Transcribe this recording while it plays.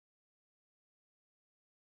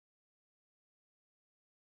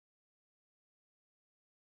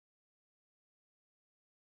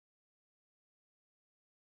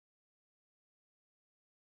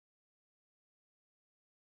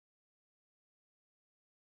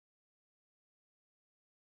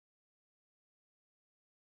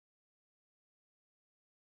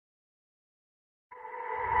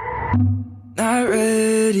Not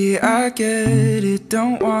ready, I get it.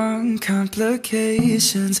 Don't want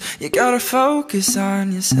complications. You gotta focus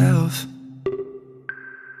on yourself.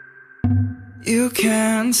 You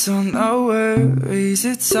cancel, no worries.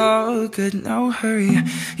 It's all good, no hurry.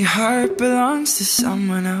 Your heart belongs to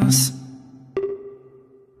someone else.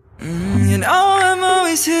 You know I'm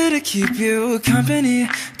always here to keep you company,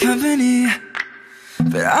 company.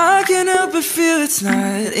 But I can't help but feel it's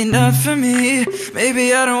not enough for me.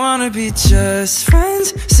 Maybe I don't wanna be just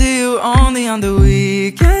friends. See you only on the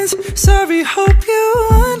weekends. Sorry, hope you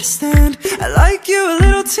understand. I like you a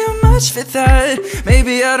little too much for that.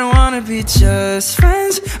 Maybe I don't wanna be just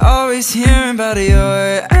friends. Always hearing about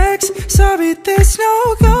your ex. Sorry, there's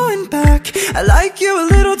no going back. I like you a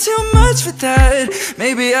little too much for that.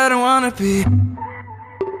 Maybe I don't wanna be.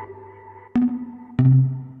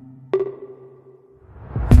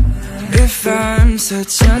 If I'm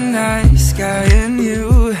such a nice guy and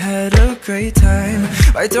you had a great time,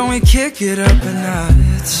 why don't we kick it up a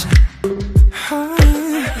notch?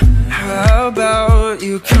 How about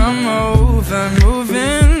you come over, move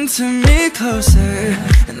into me closer,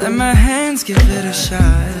 and let my hands give it a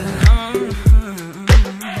shot.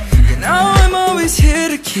 You know I'm always here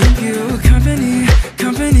to keep you company,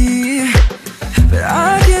 company. But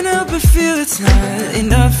I can't help but feel it's not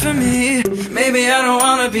enough for me. Maybe I don't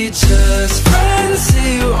wanna be just friends.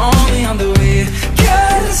 See you only on the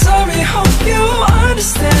weekend. Sorry, hope you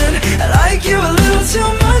understand. I like you a little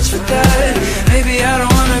too much for that. Maybe I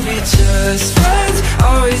don't wanna be just friends.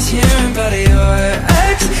 Always hearing about your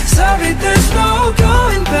ex. Sorry, there's no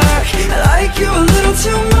going back. I like you a little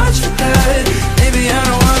too much for that. Maybe I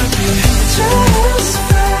don't wanna be just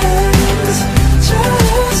friends.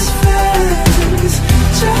 Just friends.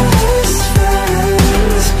 Just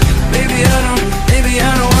friends. Maybe I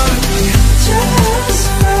don't wanna be just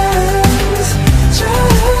friends.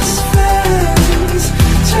 Just friends.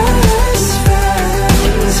 Just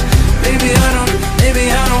friends. Maybe I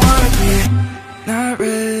don't wanna be. Not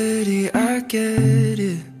ready, I get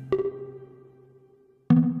it.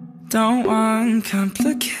 Don't want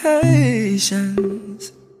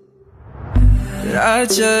complications, but I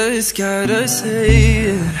just gotta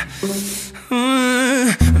say it.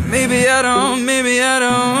 Maybe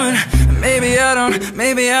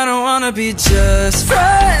I don't wanna be just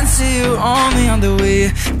friends. See you only on the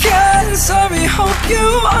weekend. Sorry, hope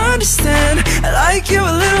you understand. I like you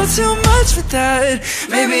a little too much for that.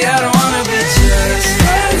 Maybe I don't wanna be